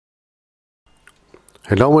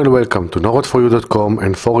Hello and welcome to knowwhatforyou.com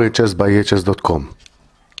and 4EHS by EHS.com.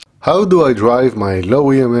 How do I drive my low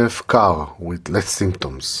EMF car with less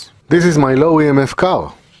symptoms? This is my low EMF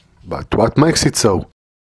car, but what makes it so?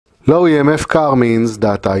 Low EMF car means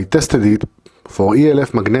that I tested it for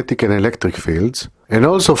ELF magnetic and electric fields, and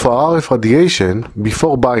also for RF radiation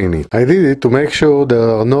before buying it. I did it to make sure there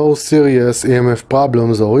are no serious EMF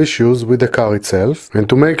problems or issues with the car itself, and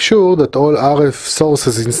to make sure that all RF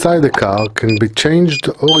sources inside the car can be changed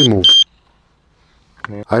or removed.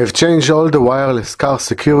 I have changed all the wireless car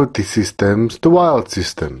security systems to wired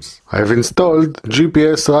systems. I have installed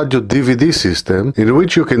GPS radio DVD system in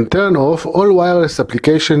which you can turn off all wireless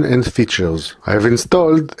application and features. I have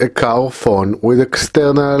installed a car phone with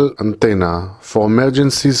external antenna for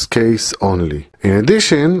emergencies case only. In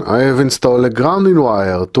addition, I have installed a grounding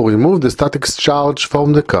wire to remove the static charge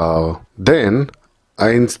from the car. Then, I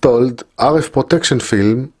installed RF protection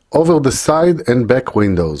film over the side and back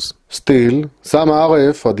windows. Still, some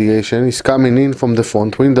RF radiation is coming in from the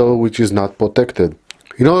front window, which is not protected.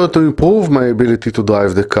 In order to improve my ability to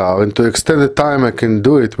drive the car and to extend the time I can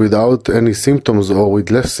do it without any symptoms or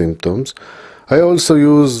with less symptoms, I also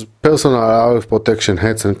use personal RF protection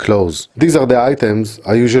hats and clothes. These are the items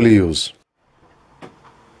I usually use.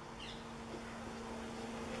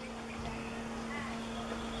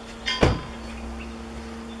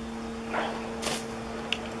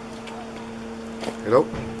 Hello.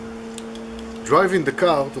 Driving the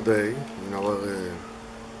car today in our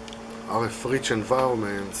RF-rich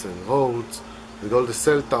environments and roads with all the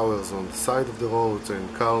cell towers on the side of the roads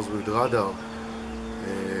and cars with radar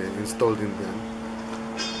installed in them,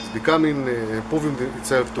 it's becoming, proving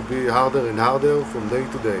itself to be harder and harder from day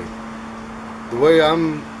to day. The way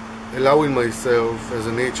I'm allowing myself as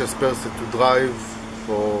an EHS person to drive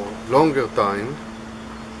for longer time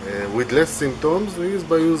with less symptoms is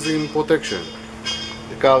by using protection.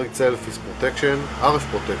 The car itself is protection, RF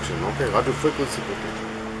protection, okay, radio frequency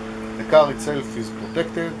protection. The car itself is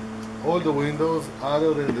protected. All the windows,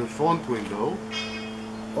 other than the front window,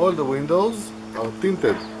 all the windows are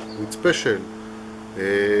tinted with special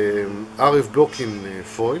RF blocking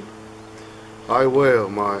foil. I wear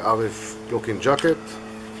my RF blocking jacket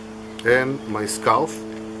and my scarf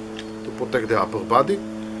to protect the upper body.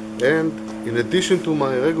 And in addition to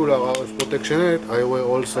my regular RF protection hat, I wear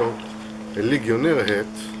also a Legionnaire hat,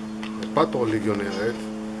 a patrol Legionnaire hat,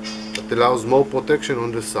 that allows more protection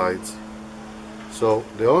on the sides. So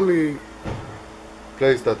the only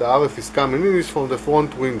place that the RF is coming in is from the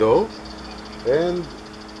front window, and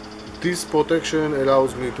this protection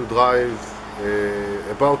allows me to drive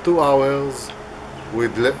about 2 hours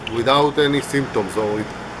without any symptoms, or with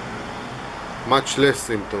much less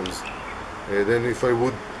symptoms than if I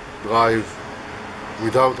would drive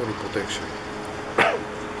without any protection.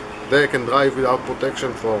 They can drive without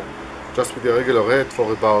protection for just with the regular hat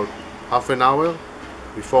for about half an hour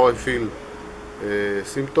before I feel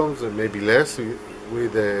symptoms, and maybe less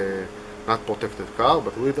with a not protected car,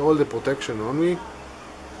 but with all the protection on me,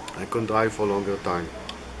 I can drive for longer time.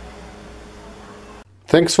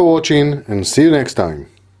 Thanks for watching and see you next time.